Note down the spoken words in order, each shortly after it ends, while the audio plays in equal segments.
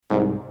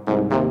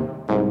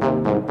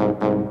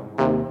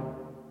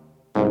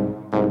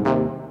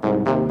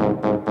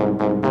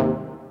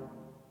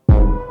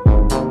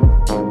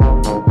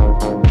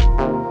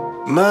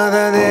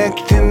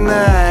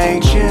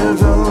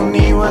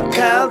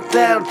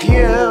with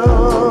you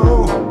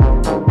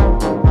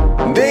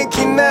で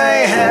き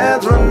ないは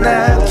ずは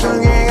ない次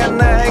が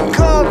ないこ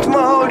と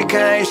も理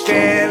解し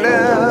てる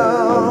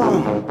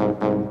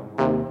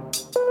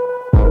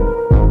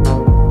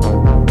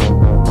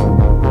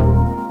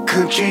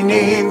口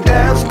に出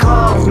すこ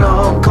と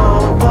の根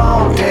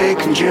本的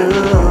順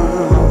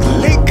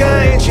理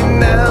解し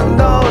何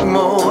度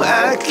も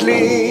アク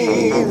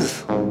リ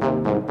ス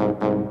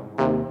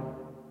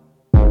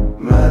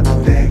まだ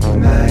でき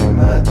ない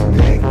まだ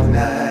できな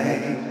い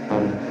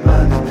ま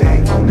だで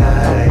きな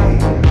い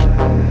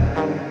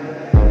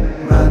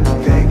まだ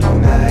でき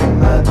ない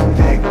まだで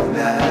きな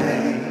い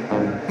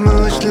む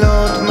しろ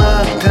止ま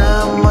っ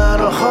たま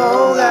る方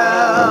が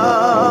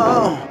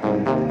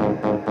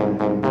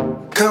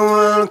変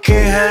わる気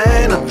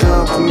配のど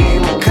こに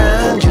も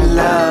感じら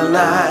れな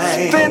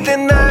い全て投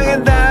げ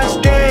出し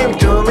て認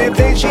め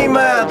てしま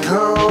った方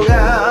が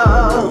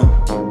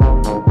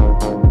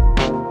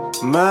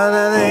まだ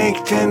で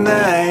きて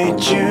ない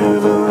十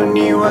分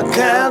に分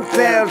かって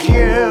る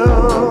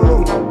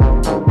よ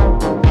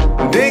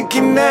でき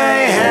な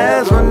い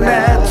はずは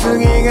ない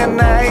次が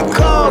ない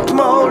こと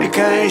も理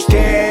解し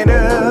てる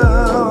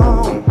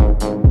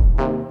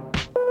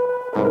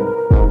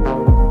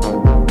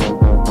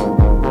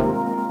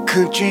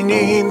口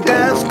に出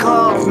すこ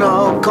と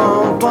の根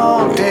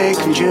本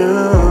的順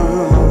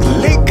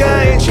理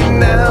解し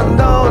何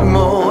度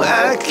もア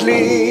ク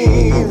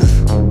リス